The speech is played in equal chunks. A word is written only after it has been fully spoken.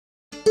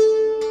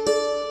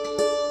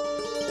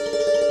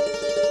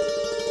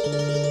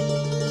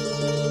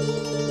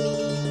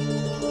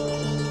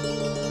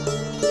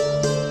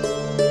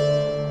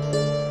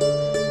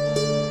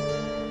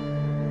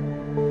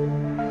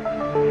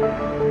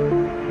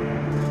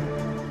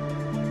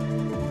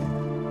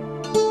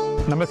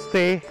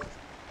Namaste,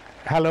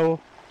 hello,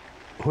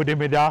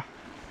 Hudimida.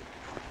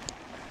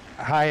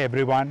 Hi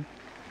everyone.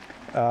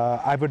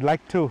 I would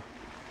like to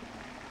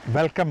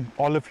welcome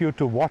all of you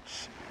to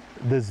watch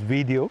this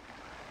video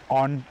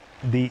on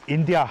the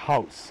India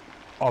House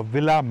of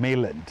Villa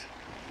Mayland,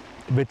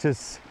 which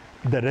is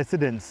the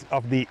residence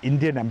of the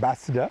Indian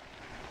ambassador,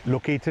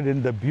 located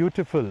in the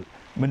beautiful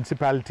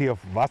municipality of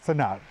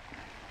Wassenaar,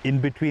 in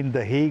between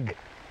The Hague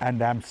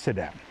and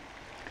Amsterdam.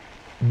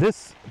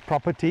 This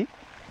property,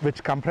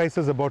 which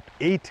comprises about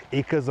 8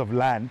 acres of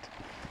land,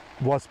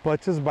 was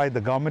purchased by the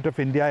Government of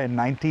India in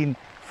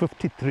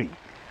 1953.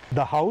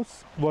 The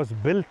house was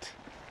built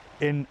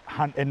in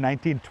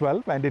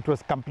 1912 and it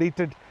was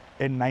completed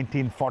in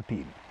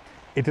 1914.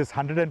 It is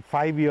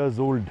 105 years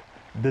old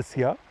this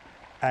year,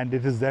 and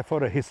it is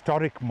therefore a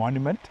historic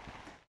monument.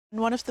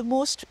 One of the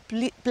most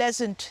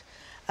pleasant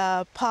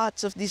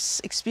parts of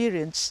this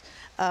experience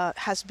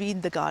has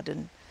been the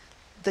garden.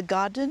 The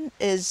garden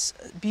is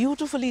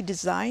beautifully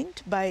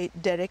designed by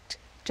Derek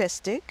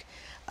Trestig,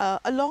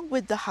 along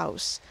with the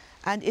house,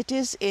 and it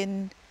is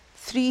in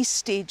 3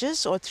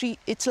 stages, or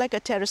it's like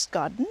a terraced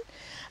garden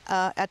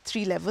at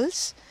 3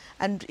 levels,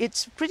 and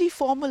it's pretty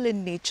formal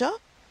in nature.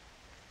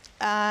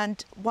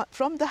 And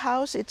from the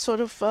house it sort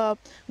of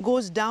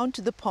goes down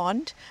to the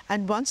pond,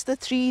 and once the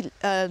 3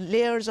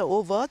 layers are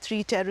over,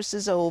 3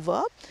 terraces are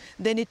over,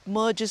 then it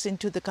merges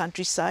into the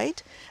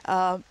countryside.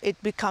 It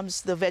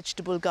becomes the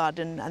vegetable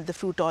garden and the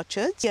fruit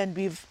orchards, and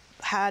we've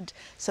had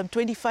some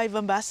 25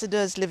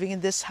 ambassadors living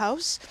in this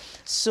house.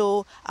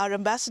 So our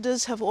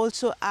ambassadors have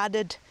also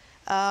added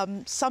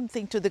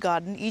something to the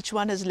garden. Each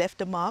one has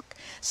left a mark.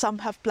 Some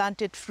have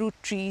planted fruit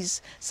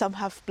trees, some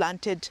have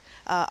planted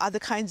other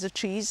kinds of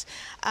trees,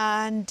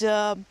 and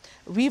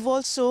we've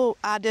also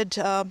added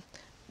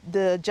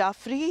the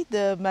Jaffrey,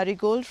 the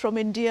marigold from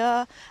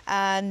India,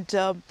 and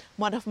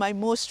one of my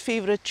most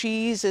favorite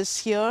trees is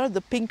here,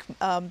 the pink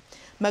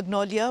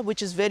magnolia,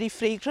 which is very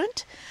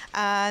fragrant.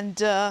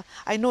 And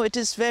I know it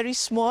is very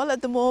small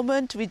at the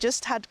moment. We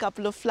just had a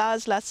couple of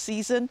flowers last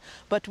season,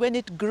 but when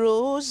it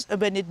grows,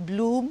 when it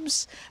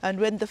blooms,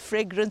 and when the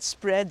fragrance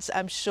spreads,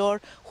 I'm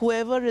sure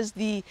whoever is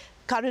the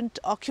current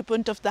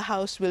occupant of the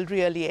house will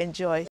really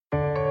enjoy.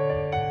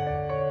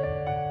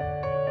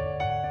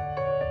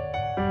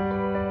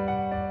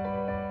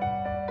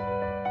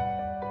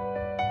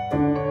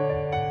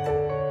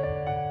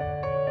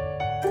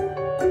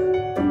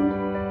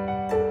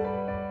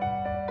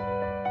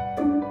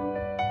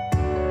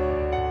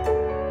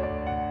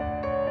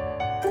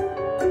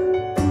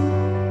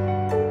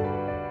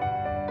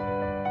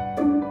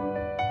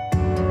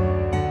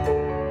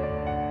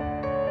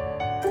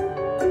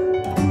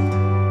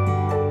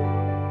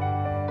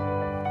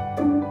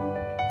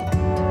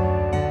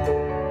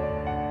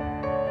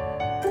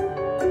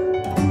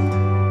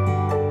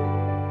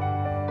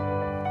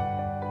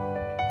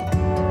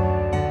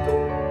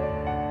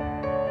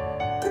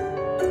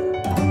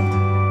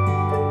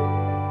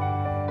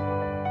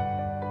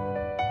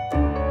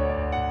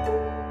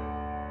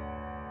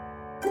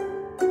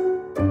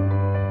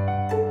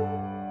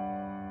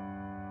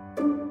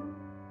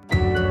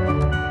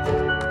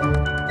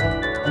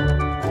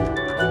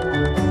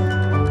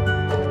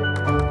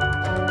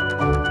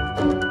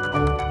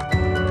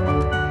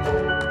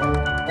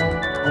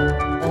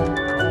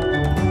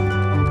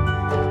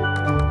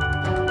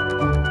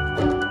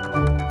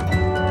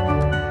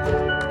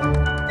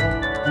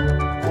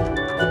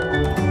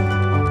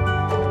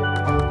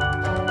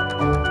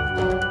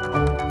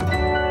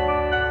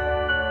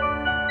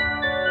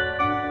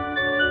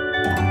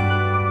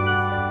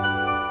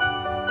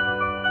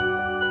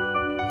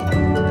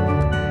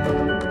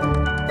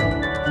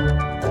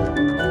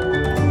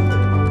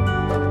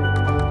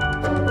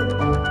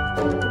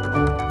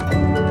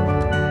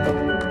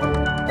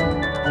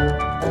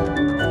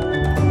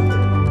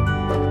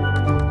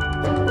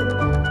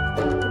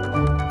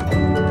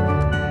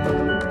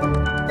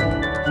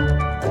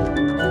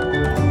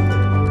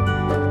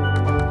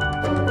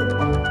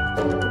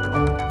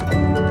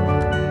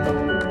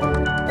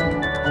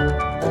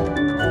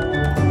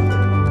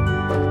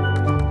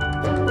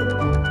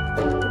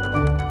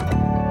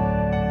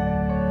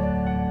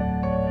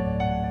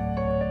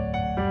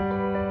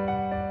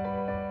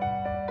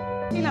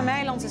 Villa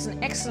Mayland is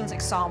an excellent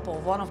example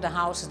of one of the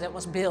houses that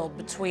was built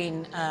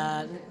between,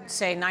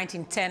 say,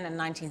 1910 and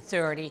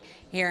 1930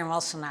 here in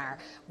Wassenaar,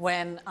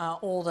 when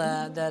all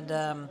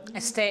the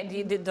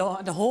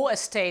whole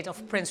estate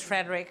of Prince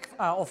Frederick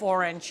of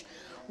Orange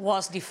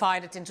was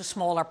divided into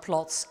smaller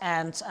plots,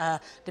 and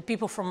the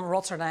people from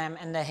Rotterdam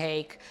and The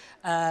Hague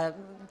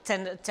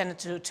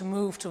tended to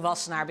move to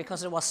Wassenaar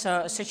because it was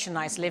such a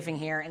nice living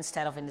here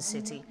instead of in the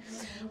city.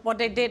 What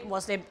they did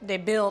was they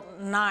built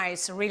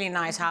really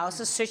nice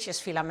houses, such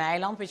as Villa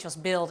Mayland, which was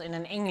built in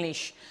an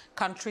English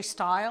country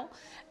style,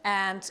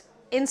 and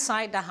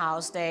inside the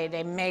house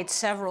they made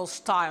several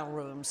style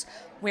rooms.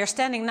 We are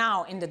standing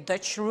now in the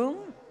Dutch room,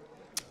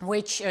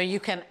 which you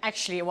can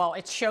actually, well,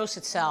 it shows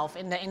itself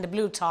in the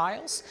blue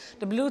tiles.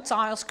 The blue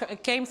tiles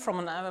came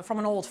from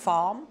an old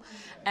farm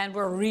and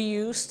were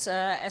reused,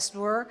 as it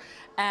were.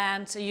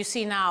 And you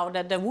see now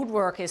that the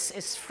woodwork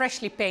is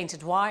freshly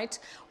painted white.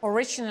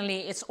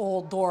 Originally, it's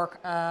all dark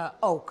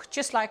oak,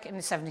 just like in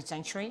the 17th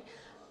century,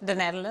 the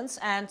Netherlands.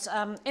 And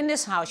in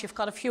this house, you've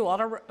got a few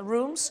other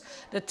rooms,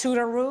 the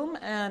Tudor room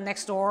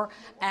next door,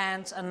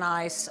 and a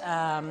nice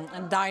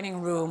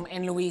dining room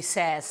in Louis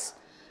XVI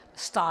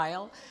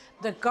style.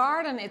 The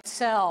garden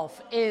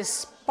itself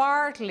is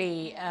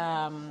partly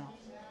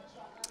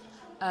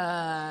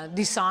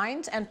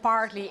designed and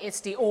partly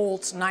it's the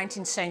old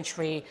 19th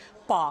century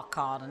park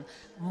garden,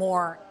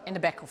 more in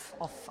the back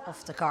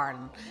of the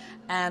garden.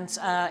 And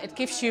it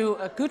gives you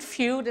a good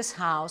view, this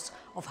house,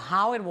 of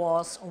how it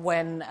was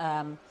when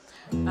at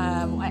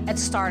the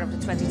start of the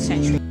 20th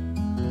century.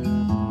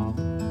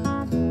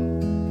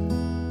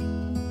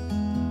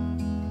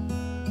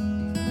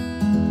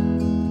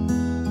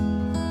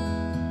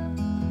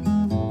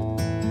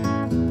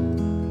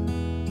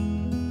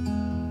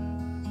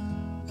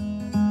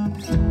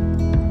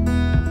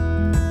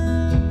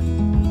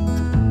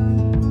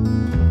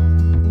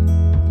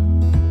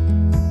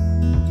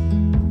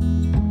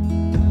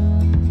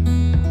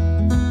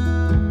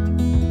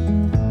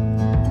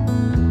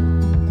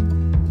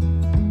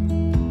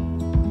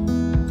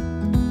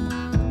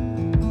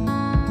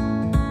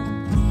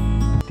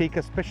 Take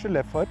a special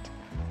effort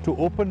to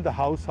open the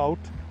house out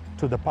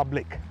to the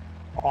public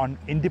on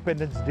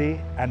Independence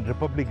Day and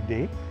Republic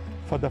Day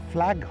for the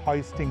flag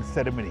hoisting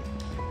ceremony,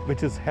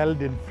 which is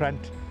held in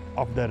front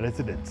of the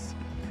residence.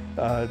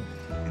 The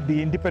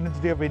Independence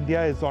Day of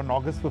India is on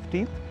August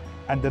 15th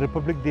and the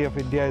Republic Day of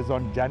India is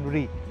on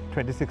January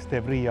 26th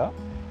every year.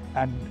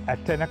 And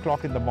at 10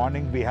 o'clock in the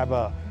morning, we have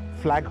a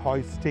flag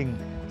hoisting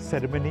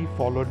ceremony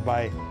followed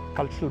by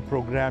cultural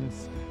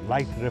programs,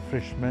 light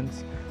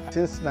refreshments.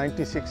 Since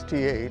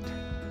 1968,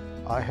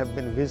 I have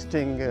been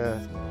visiting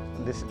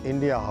this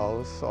India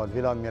House or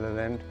Villa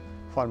Milland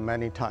for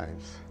many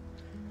times.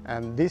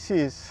 And this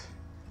is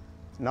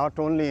not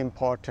only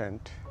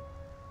important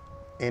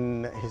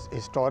in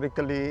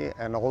historically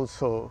and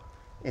also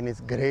in its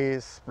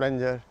grace,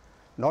 splendor,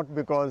 not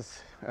because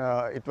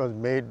it was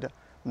made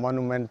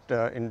monument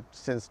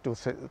since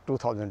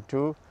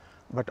 2002,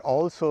 but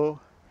also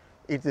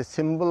it's a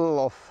symbol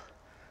of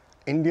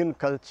Indian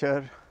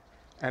culture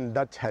and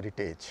Dutch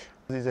heritage.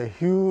 It is a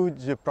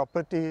huge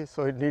property,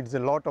 so it needs a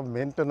lot of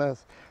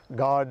maintenance,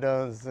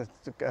 gardens,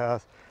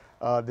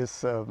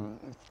 this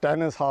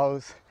tennis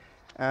house.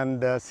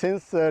 And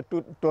since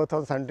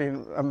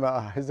 2017,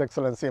 His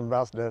Excellency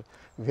Ambassador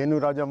Venu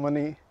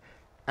Rajamani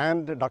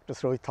and Dr.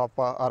 Surohit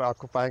Thapa are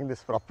occupying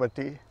this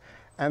property,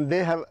 and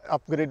they have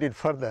upgraded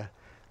further.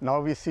 Now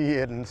we see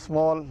a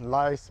small,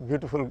 nice,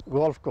 beautiful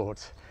golf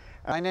course.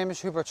 My name is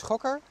Hubert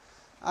Schokker.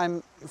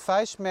 I'm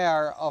Vice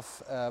Mayor of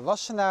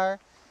Wassenaar,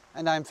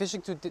 and I'm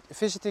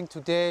visiting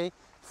today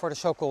for the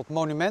so-called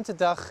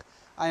Monumentendag.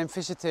 I am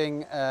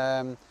visiting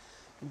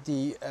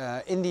the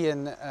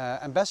Indian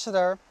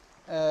ambassador,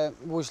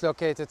 who is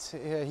located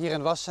here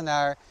in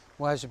Wassenaar,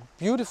 who has a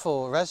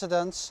beautiful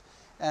residence.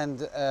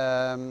 And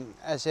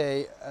as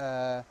a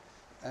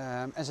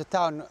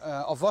town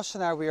of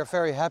Wassenaar, we are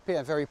very happy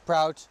and very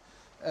proud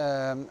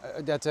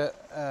that the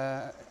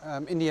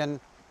Indian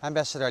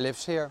ambassador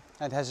lives here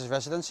and has his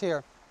residence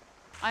here.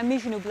 I'm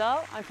Michel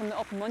Blau. I'm from the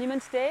Open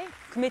Monuments Day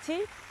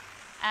Committee,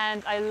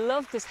 and I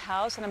love this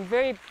house, and I'm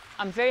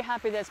very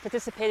happy that it's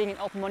participating in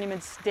Open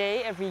Monuments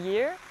Day every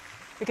year,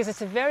 because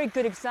it's a very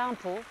good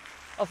example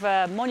of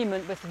a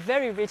monument with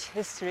very rich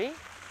history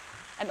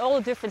and all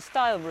the different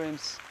style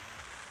rooms.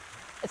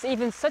 It's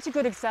even such a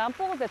good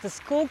example that the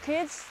school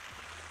kids,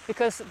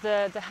 because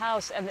the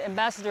house and the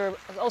ambassador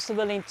was also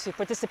willing to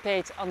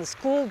participate on the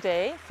school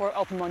day for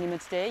Open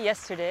Monuments Day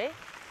yesterday,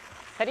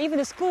 that even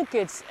the school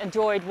kids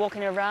enjoyed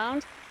walking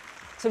around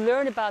to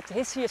learn about the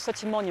history of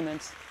such a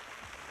monument.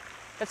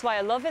 That's why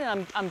I love it,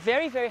 and I'm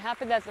very, very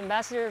happy that the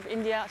Ambassador of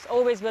India is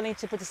always willing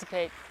to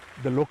participate.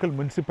 The local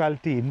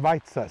municipality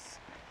invites us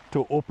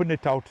to open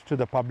it out to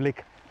the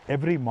public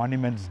every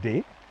Monuments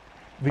Day.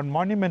 On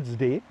Monuments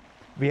Day,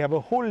 we have a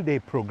whole day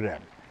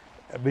program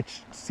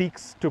which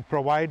seeks to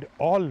provide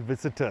all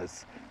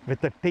visitors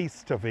with a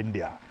taste of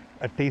India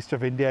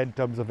in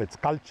terms of its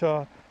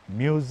culture,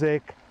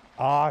 music,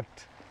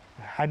 art,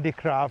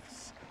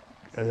 handicrafts,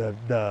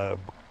 the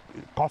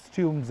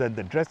costumes and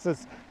the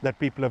dresses that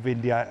people of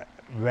India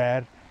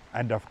wear,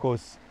 and of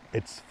course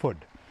its food.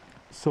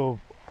 So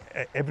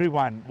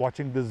everyone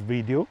watching this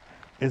video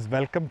is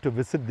welcome to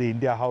visit the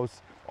India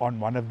House on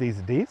one of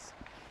these days.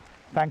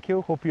 Thank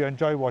you. Hope you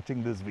enjoy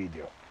watching this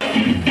video.